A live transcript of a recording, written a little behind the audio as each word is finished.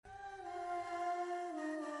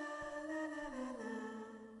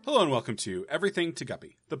Hello and welcome to Everything to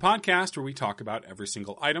Guppy, the podcast where we talk about every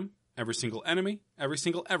single item, every single enemy, every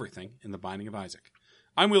single everything in The Binding of Isaac.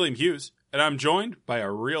 I'm William Hughes, and I'm joined by a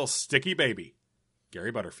real sticky baby,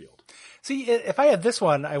 Gary Butterfield. See, if I had this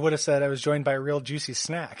one, I would have said I was joined by a real juicy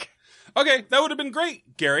snack. Okay, that would have been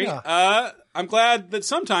great, Gary. Yeah. I'm glad that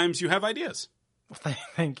sometimes you have ideas. Well,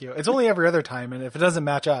 thank you. It's only every other time, and if it doesn't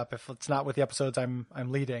match up, if it's not with the episodes I'm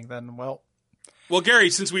leading, then well... Well, Gary,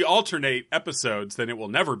 since we alternate episodes, then it will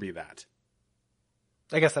never be that.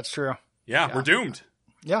 I guess that's true. Yeah, we're doomed.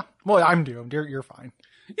 Yeah. Well, I'm doomed. You're fine.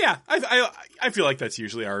 Yeah, I feel like that's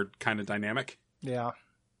usually our kind of dynamic. Yeah.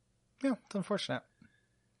 Yeah, it's unfortunate.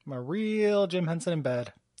 I'm a real Jim Henson in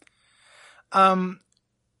bed. What?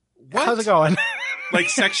 How's it going? Like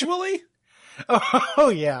sexually?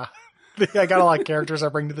 Oh, yeah. I got a lot of characters I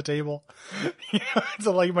bring to the table. It's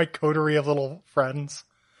like my coterie of little friends.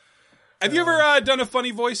 Have you ever done a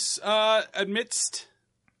funny voice amidst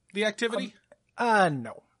the activity?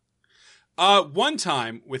 No. One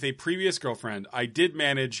time with a previous girlfriend, I did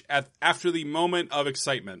manage after the moment of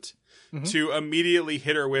excitement to immediately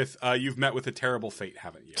hit her with, "You've met with a terrible fate,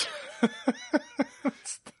 haven't you?"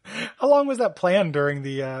 How long was that planned during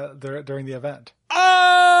the event?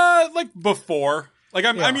 Like before. Like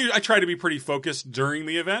I try to be pretty focused during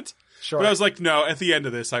the event. Sure. But I was like, no, at the end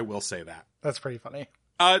of this, I will say that. That's pretty funny.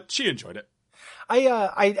 She enjoyed it.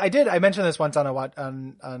 I did. I mentioned this once on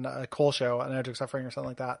a Cole show on Edge of Suffering or something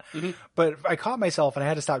like that. Mm-hmm. But I caught myself and I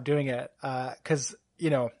had to stop doing it because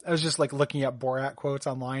I was just like looking at Borat quotes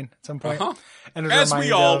online at some point. And as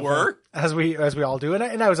we all were, as we all do.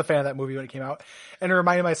 And I was a fan of that movie when it came out, and it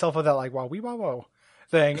reminded myself of that like wow wee wow whoa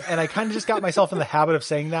thing. And I kind of just got myself in the habit of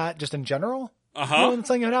saying that just in general. When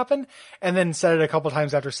something had happened, and then said it a couple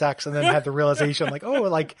times after sex, and then had the realization like, oh,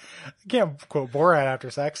 like I can't quote Borat after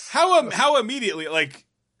sex. How immediately like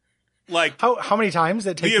how many times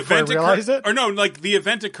it takes before I realize it? Or no, like the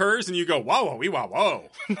event occurs and you go wow whoa wee wow whoa.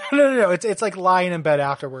 No. It's like lying in bed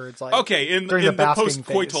afterwards. Like okay, in the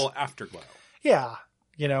post-coital afterglow. Yeah,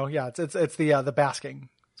 it's the basking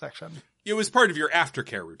section. It was part of your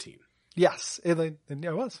aftercare routine. Yes, it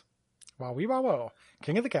was. Wow wee wow whoa.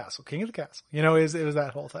 King of the castle. It was that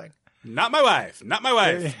whole thing. Not my wife.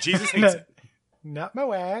 Jesus hates it. Not my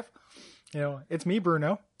wife. It's me,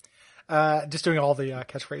 Bruno. Just doing all the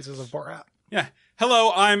catchphrases of Borat. Yeah.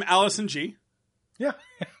 Hello, I'm Allison G. Yeah.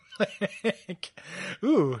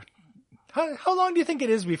 Ooh. How long do you think it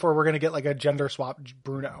is before we're going to get like a gender swapped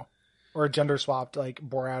Bruno? Or a gender swapped like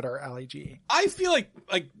Borat or Ali G? I feel like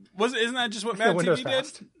isn't that just what Mad TV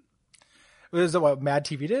did? Was it what Mad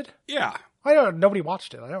TV did? Yeah. Nobody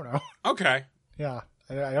watched it. I don't know. Okay. Yeah.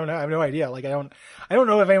 I don't know. I have no idea. Like, I don't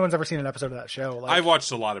know if anyone's ever seen an episode of that show. Like, I've watched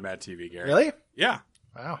a lot of Mad TV, Gary. Really? Yeah.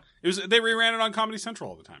 Wow. They reran it on Comedy Central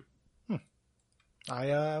all the time.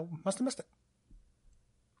 I must have missed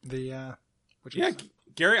it.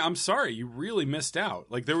 Gary, I'm sorry. You really missed out.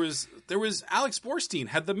 Like, there was Alex Borstein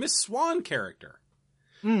had the Miss Swan character.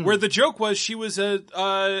 Where the joke was she was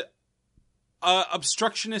a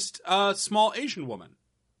obstructionist, small Asian woman.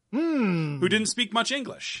 Who didn't speak much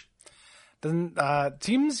English. Doesn't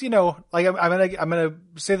seems like I'm gonna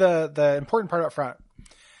say the important part up front.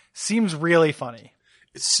 Seems really funny.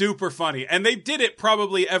 It's super funny, and they did it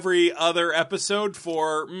probably every other episode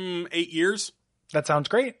for 8 years. That sounds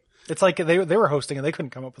great. It's like they were hosting and they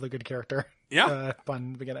couldn't come up with a good character. Yeah, fun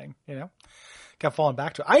in the beginning. Kept falling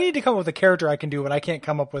back to it. I need to come up with a character I can do when I can't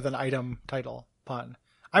come up with an item title pun.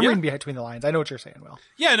 I'm reading between the lines. I know what you're saying, Will.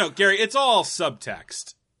 Yeah, no, Gary, it's all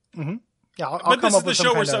subtext. Mm-hmm. Yeah, I'll but come this up is the with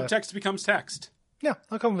show where subtext becomes text. Yeah,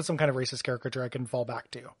 I'll come up with some kind of racist caricature I can fall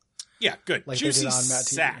back to. Yeah, good. Like Juicy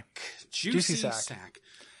sack. Juicy sack.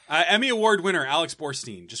 Emmy Award winner Alex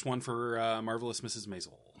Borstein just won for Marvelous Mrs.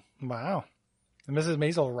 Maisel. Wow. And Mrs.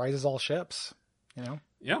 Maisel rises all ships, Yeah.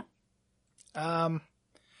 Yeah.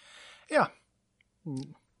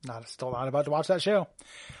 Still not about to watch that show.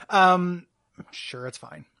 Sure, it's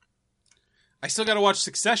fine. I still got to watch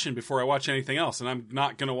Succession before I watch anything else, and I'm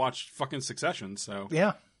not going to watch fucking Succession, so...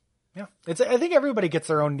 Yeah. I think everybody gets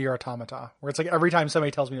their own Nier Automata, where it's like every time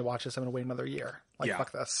somebody tells me to watch this, I'm going to wait another year.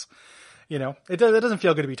 Fuck this. It doesn't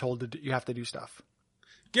feel good to be told you have to do stuff.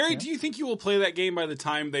 Gary, do you think you will play that game by the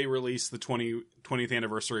time they release the 20th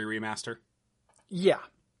anniversary remaster? Yeah.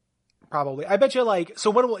 Probably. I bet you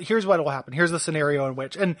here's what will happen. Here's the scenario in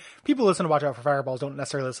which, and people who listen to Watch Out for Fireballs don't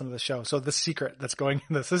necessarily listen to the show. So the secret that's going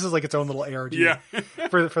in this is like its own little ARG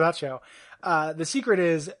for that show. The secret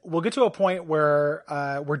is we'll get to a point where,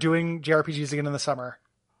 we're doing JRPGs again in the summer,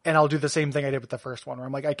 and I'll do the same thing I did with the first one where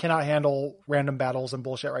I'm like, I cannot handle random battles and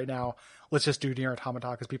bullshit right now. Let's just do Nier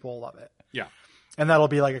Automata because people will love it. Yeah. And that'll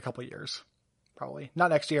be like a couple years. probably. Not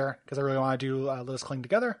next year, because I really want to do Let Us Cling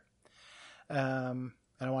Together. And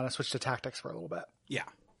I want to switch to Tactics for a little bit. Yeah.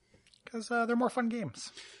 Because they're more fun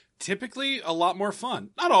games. Typically a lot more fun.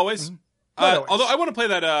 Not always. Mm-hmm. Not always. Although I want to play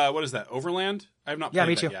that, what is that, Overland? I have not played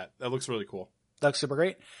me that too. yet. That looks really cool. That looks super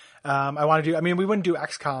great. I want to do, we wouldn't do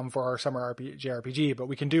XCOM for our summer JRPG, but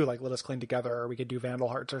we can do like Let Us Cling Together, or we could do Vandal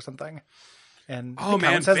Hearts or something. And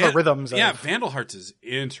it says the rhythms. Yeah, Vandal Hearts is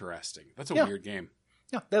interesting. That's a weird game.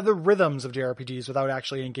 Yeah, they're the rhythms of JRPGs without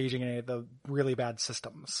actually engaging any of the really bad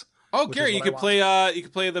systems. Oh, Gary, you could play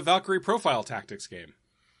the Valkyrie Profile Tactics game.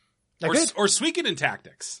 Or Suikoden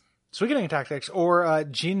Tactics. Suikoden Tactics, or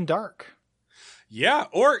Jeanne d'Arc. Yeah,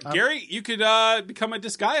 or Gary, you could become a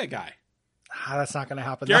Disgaea guy. That's not going to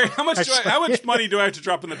happen. Gary, how much money do I have to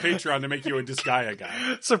drop in the Patreon to make you a Disgaea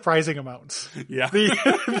guy? Surprising amounts. Yeah.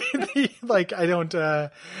 I don't,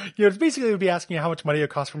 it's basically it would be asking you how much money it would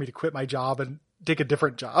cost for me to quit my job and take a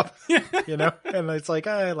different job, and it's like,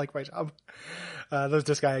 I like my job. Those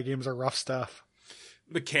Disgaea games are rough stuff.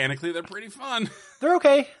 Mechanically, they're pretty fun. They're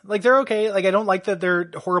okay. They're okay. I don't like that they're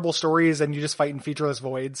horrible stories and you just fight in featureless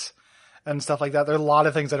voids and stuff like that. There are a lot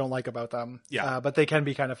of things I don't like about them. Yeah. But they can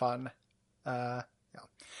be kind of fun. Yeah.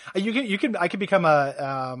 I could become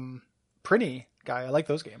a, Prinny guy. I like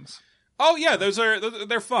those games. Oh yeah,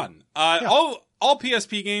 they're fun. All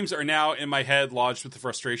PSP games are now in my head lodged with the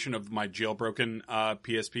frustration of my jailbroken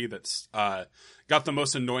PSP that's got the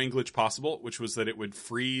most annoying glitch possible, which was that it would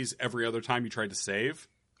freeze every other time you tried to save.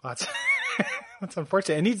 That's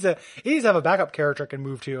unfortunate. It needs to have a backup character it can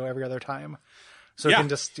move to every other time, so it can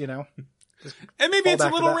just and maybe it's a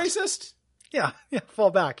little racist. Yeah, fall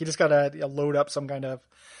back. You just gotta load up some kind of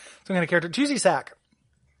character. Juicy Sack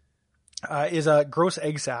is a gross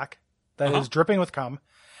egg sack that is dripping with cum.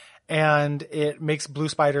 And it makes blue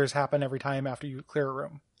spiders happen every time after you clear a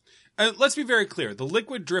room. Let's be very clear. The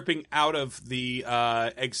liquid dripping out of the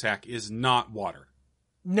egg sac is not water.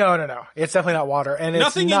 No. It's definitely not water. And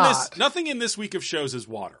nothing in this week of shows is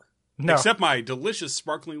water. No. Except my delicious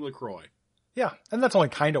sparkling LaCroix. Yeah, and that's only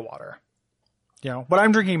kind of water. What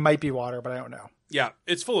I'm drinking might be water, but I don't know. Yeah,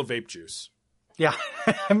 it's full of vape juice. Yeah.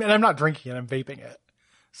 I'm not drinking it, I'm vaping it.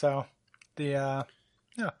 So,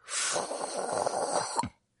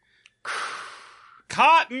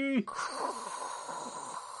 Cotton!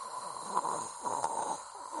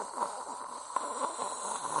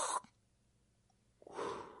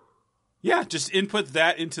 Yeah, just input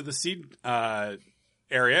that into the seed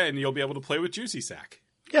area and you'll be able to play with Juicy Sack.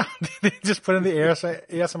 Yeah, just put in the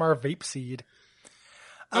ASMR vape seed.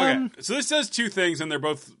 Okay, so this says two things and they're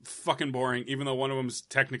both fucking boring, even though one of them's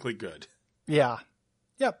technically good. Yeah.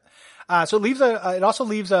 Yep. So it also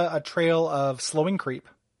leaves a trail of slowing creep.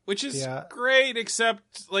 Which is great,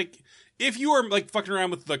 except, if you are, fucking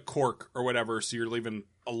around with the cork or whatever, so you're leaving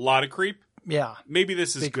a lot of creep, maybe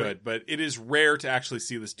this is good, but it is rare to actually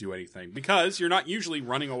see this do anything, because you're not usually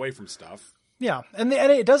running away from stuff. Yeah, and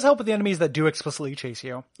it does help with the enemies that do explicitly chase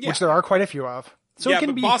you, which there are quite a few of. So it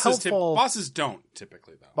can be helpful. Bosses don't,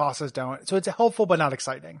 typically, though. Bosses don't. So it's helpful, but not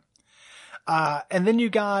exciting. And then you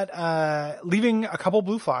got leaving a couple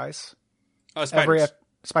blue flies.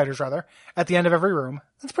 Spiders, rather, at the end of every room.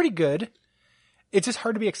 That's pretty good. It's just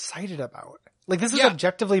hard to be excited about. This is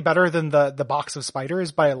objectively better than the box of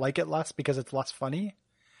spiders, but I like it less because it's less funny.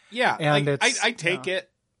 Yeah, and I take it.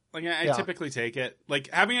 I typically take it.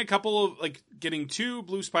 Having a couple of, getting 2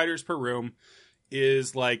 blue spiders per room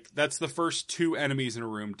is, that's the first 2 enemies in a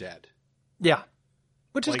room dead. Yeah.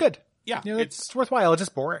 Which is good. Yeah. It's worthwhile. It's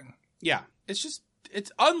just boring. Yeah.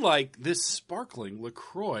 It's unlike this sparkling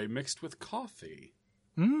LaCroix mixed with coffee.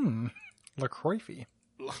 LaCroix.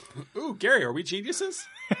 Ooh, Gary, are we geniuses?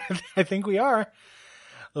 I think we are.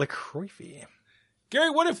 LaCroix.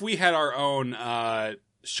 Gary, what if we had our own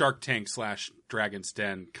Shark Tank / Dragon's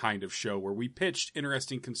Den kind of show where we pitched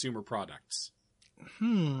interesting consumer products?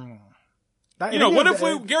 What if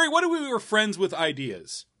we were friends with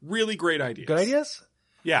ideas? Really great ideas. Good ideas?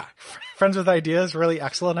 Yeah. Friends with ideas, really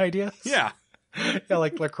excellent ideas? Yeah. Yeah,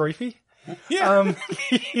 like LaCroix? Yeah.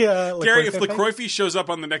 Gary, if LaCroix shows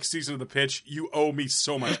up on the next season of The Pitch, you owe me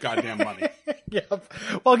so much goddamn money. Yeah. Well,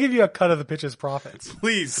 I'll give you a cut of the pitch's profits.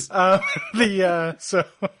 Please. So it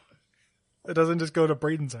doesn't just go to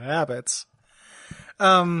Braden's habits.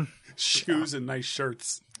 Shoes and nice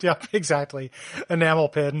shirts. Yeah, exactly. Enamel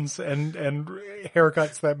pins and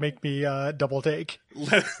haircuts that make me double take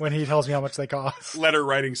when he tells me how much they cost. Letter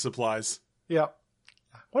writing supplies. Yeah.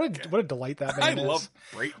 What a delight that man is. I love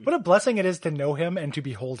Brayton. What a blessing it is to know him and to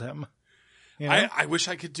behold him. You know? I wish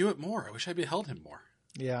I could do it more. I wish I beheld him more.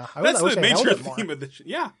 Yeah. That's the major theme of the show.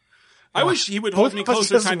 Yeah. I wish he would hold me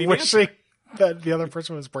closer, Tiny Dancer. that the other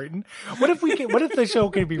person was Brayton. What if the show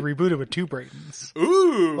could be rebooted with two Braytons?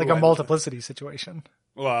 Ooh, like a multiplicity situation.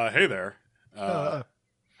 Well, hey there. How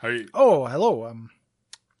you? Oh, hello.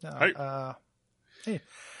 Hey. Hey.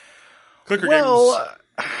 Clicker Well,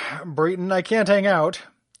 Brayton, I can't hang out,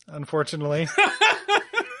 unfortunately.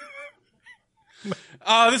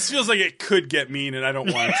 This feels like it could get mean, and I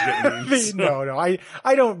don't want it to get mean. So. No,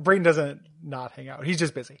 I don't. Brayton doesn't not hang out. He's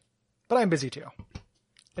just busy, but I'm busy too.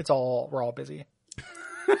 We're all busy.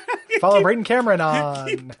 Follow Brayton Cameron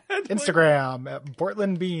on Instagram at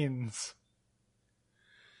Portland Beans.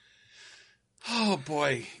 Oh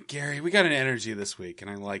boy, Gary, we got an energy this week, and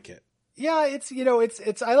I like it. Yeah, it's.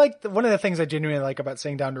 I like one of the things I genuinely like about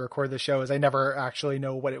sitting down to record the show is I never actually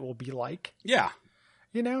know what it will be like. Yeah,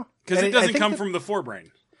 because it doesn't come from the forebrain.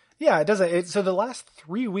 Yeah, it doesn't. So the last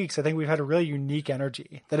 3 weeks, I think we've had a really unique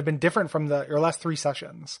energy that have been different from our last 3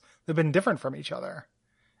 sessions. They've been different from each other.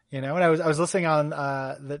 And I was listening on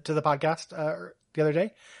to the podcast the other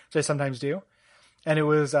day, which I sometimes do, and it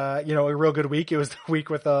was a real good week. It was the week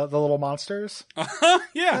with the little monsters.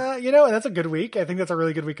 Yeah, and that's a good week. I think that's a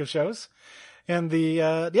really good week of shows. And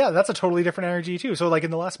that's a totally different energy too. So like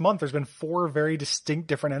in the last month, there's been 4 very distinct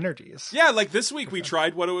different energies. Yeah, like this week we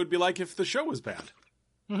tried what it would be like if the show was bad.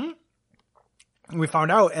 Mm-hmm. We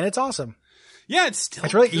found out, and it's awesome. Yeah,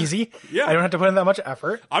 it's really easy. Yeah, I don't have to put in that much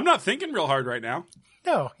effort. I'm not thinking real hard right now.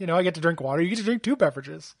 No, I get to drink water. You get to drink 2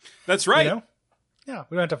 beverages. That's right. Yeah,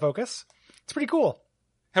 we don't have to focus. It's pretty cool.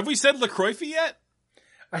 Have we said LaCroix yet?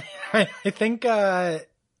 I think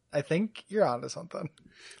you're onto something.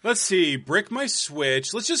 Let's see. Brick my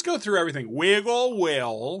switch. Let's just go through everything. Wiggle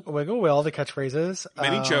will. Wiggle will, the catchphrases.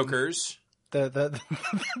 Many jokers. The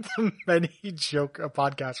many joke, a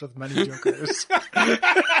podcast with many jokers.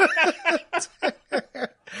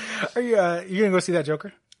 Are you going to go see that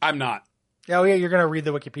Joker? I'm not. Oh yeah, you're going to read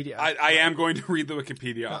the Wikipedia. I am going to read the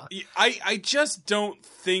Wikipedia. Yeah. I just don't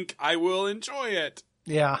think I will enjoy it.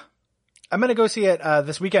 Yeah. I'm going to go see it.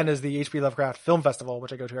 This weekend is the H.P. Lovecraft Film Festival,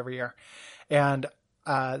 which I go to every year. And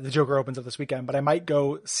the Joker opens up this weekend, but I might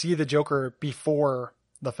go see the Joker before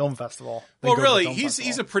the film festival. Well, really,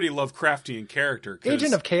 he's a pretty Lovecraftian character.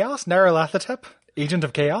 Agent of Chaos, Nyarlathotep, Agent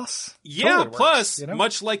of Chaos. Yeah, totally plus, works,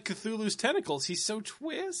 much like Cthulhu's tentacles, he's so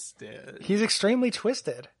twisted. He's extremely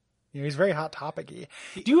twisted. He's very hot topic-y.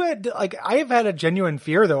 I have had a genuine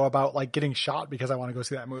fear though about getting shot because I want to go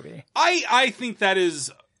see that movie. I think that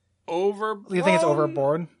is overblown. You think it's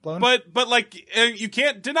overboard? But you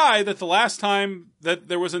can't deny that the last time that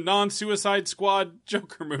there was a non-Suicide Squad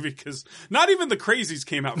Joker movie, because not even the crazies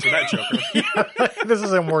came out for that Joker. This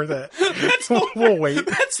isn't worth it. We'll wait.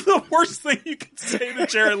 That's the worst thing you could say to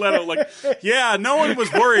Jared Leto. Yeah, no one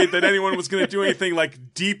was worried that anyone was going to do anything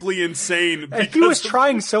deeply insane. And he was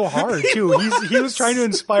trying so hard too. He was trying to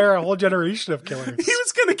inspire a whole generation of killers.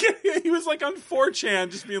 He was on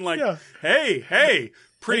 4chan just being hey.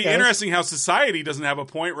 Pretty interesting how society doesn't have a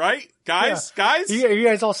point, right? Guys? Are you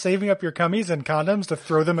guys all saving up your cummies and condoms to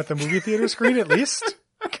throw them at the movie theater screen at least?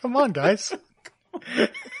 Come on, guys.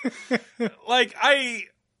 I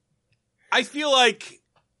feel like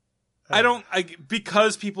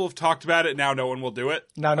because people have talked about it, now no one will do it.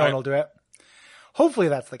 Now no one will do it. Hopefully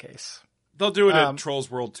that's the case. They'll do it at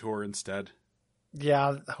Trolls World Tour instead.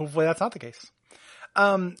 Yeah, hopefully that's not the case.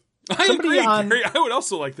 I agree, Gary. I would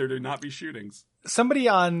also like there to not be shootings. Somebody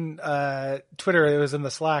on Twitter, it was in the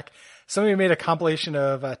Slack, somebody made a compilation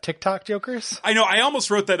of TikTok jokers. I know. I almost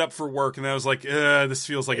wrote that up for work, and I was like, this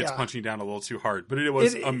feels like it's punching down a little too hard. But it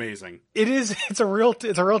was amazing. It is. It's a real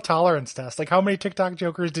tolerance test. How many TikTok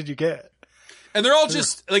jokers did you get? And they're all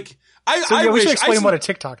just we should explain what a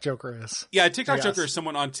TikTok joker is. Yeah, a TikTok joker is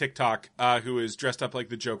someone on TikTok who is dressed up like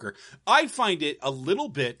the Joker. I find it a little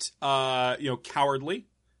bit, cowardly.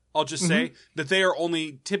 I'll just say that they are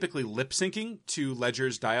only typically lip syncing to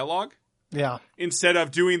Ledger's dialogue. Yeah. Instead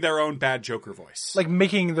of doing their own bad Joker voice.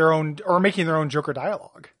 Making their own Joker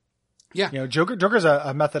dialogue. Yeah. Joker's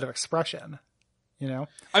a method of expression. I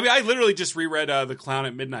mean, I literally just reread The Clown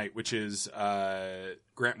at Midnight, which is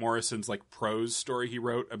Grant Morrison's prose story he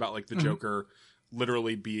wrote about the Joker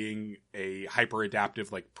literally being a hyper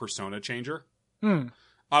adaptive persona changer.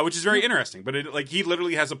 Which is very interesting, but he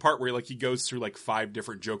literally has a part where he goes through 5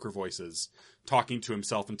 different Joker voices talking to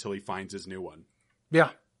himself until he finds his new one.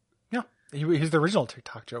 Yeah. He's the original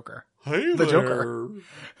TikTok Joker. Hey, the Joker.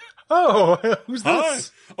 Oh, who's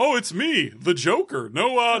this? Hi. Oh, it's me, the Joker.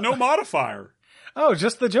 No modifier. Oh,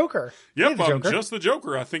 just the Joker. Yep, hey, I'm just the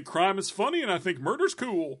Joker. I think crime is funny, and I think murder's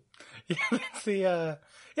cool. Yeah, that's the.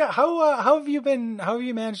 Yeah, how have you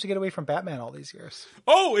managed to get away from Batman all these years?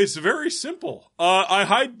 Oh, it's very simple. I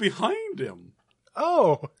hide behind him.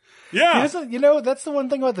 Oh, Yeah. He doesn't, that's the one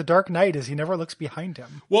thing about the Dark Knight is he never looks behind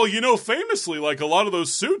him. Well, famously, like a lot of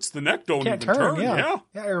those suits, the neck don't Can't even turn. Yeah,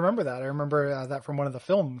 I remember that. I remember that from one of the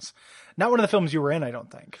films. Not one of the films you were in, I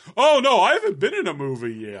don't think. Oh, no, I haven't been in a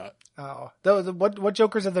movie yet. Oh. What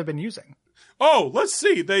Jokers have they been using? Oh, let's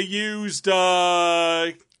see. They used,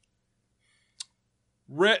 Gary,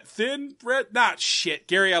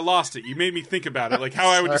 I lost it. You made me think about it. Like how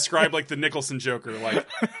I would describe like the Nicholson Joker. Like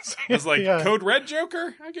it was like Code Red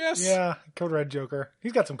Joker, I guess. Yeah, Code Red Joker.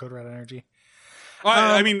 He's got some Code Red energy.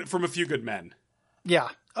 I mean, from A Few Good Men. Yeah.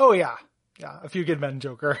 Oh yeah. Yeah. A Few Good Men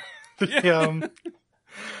Joker.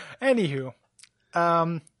 Anywho.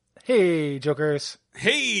 Hey Jokers.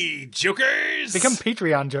 Hey Jokers. Become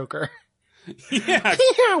Patreon Joker. Yeah.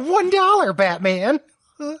 Yeah, $1 Batman.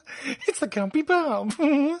 It's the Gumpy Bump.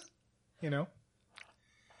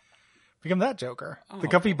 Become that Joker. The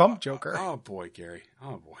Gumpy Bump Joker. Oh boy, Gary.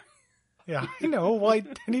 Oh boy. Yeah, I know. Well, I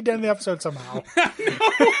need to end the episode somehow.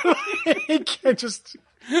 I can't just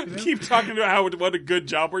keep talking about what a good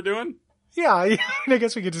job we're doing. Yeah, I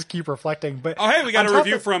guess we could just keep reflecting. But hey, we got a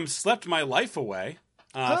review from Slept My Life Away.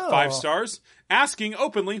 5 stars. Asking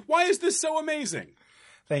openly, why is this so amazing?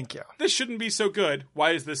 Thank you. This shouldn't be so good.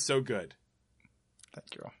 Why is this so good?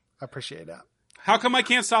 Thank you. I appreciate that. How come I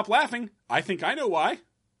can't stop laughing? I think I know why.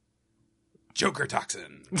 Joker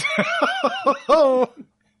toxin. On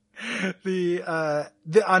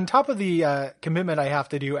top of the commitment I have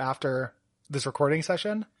to do after this recording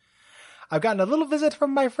session, I've gotten a little visit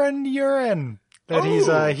from my friend Urine that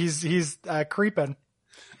he's creeping.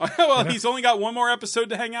 Well, he's only got one more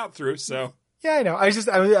episode to hang out through, so. Yeah, I know. I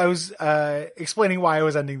was explaining why I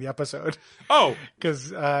was ending the episode. Oh,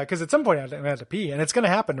 because at some point I had to pee, and it's going to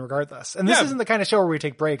happen regardless. And this isn't the kind of show where we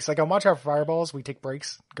take breaks. Like on Watch Out for Fireballs, we take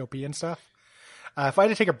breaks, go pee and stuff. If I had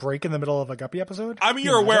to take a break in the middle of a Guppy episode, I mean,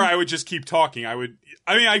 you're aware I would just keep talking.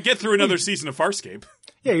 I'd get through another season of Farscape.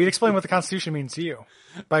 Yeah, you'd explain what the Constitution means to you,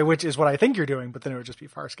 by which is what I think you're doing, but then it would just be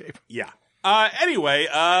Farscape. Yeah. Anyway,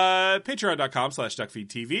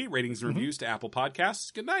 patreon.com/duckfeedtv, ratings and reviews to Apple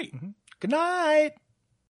Podcasts. Good night. Good night.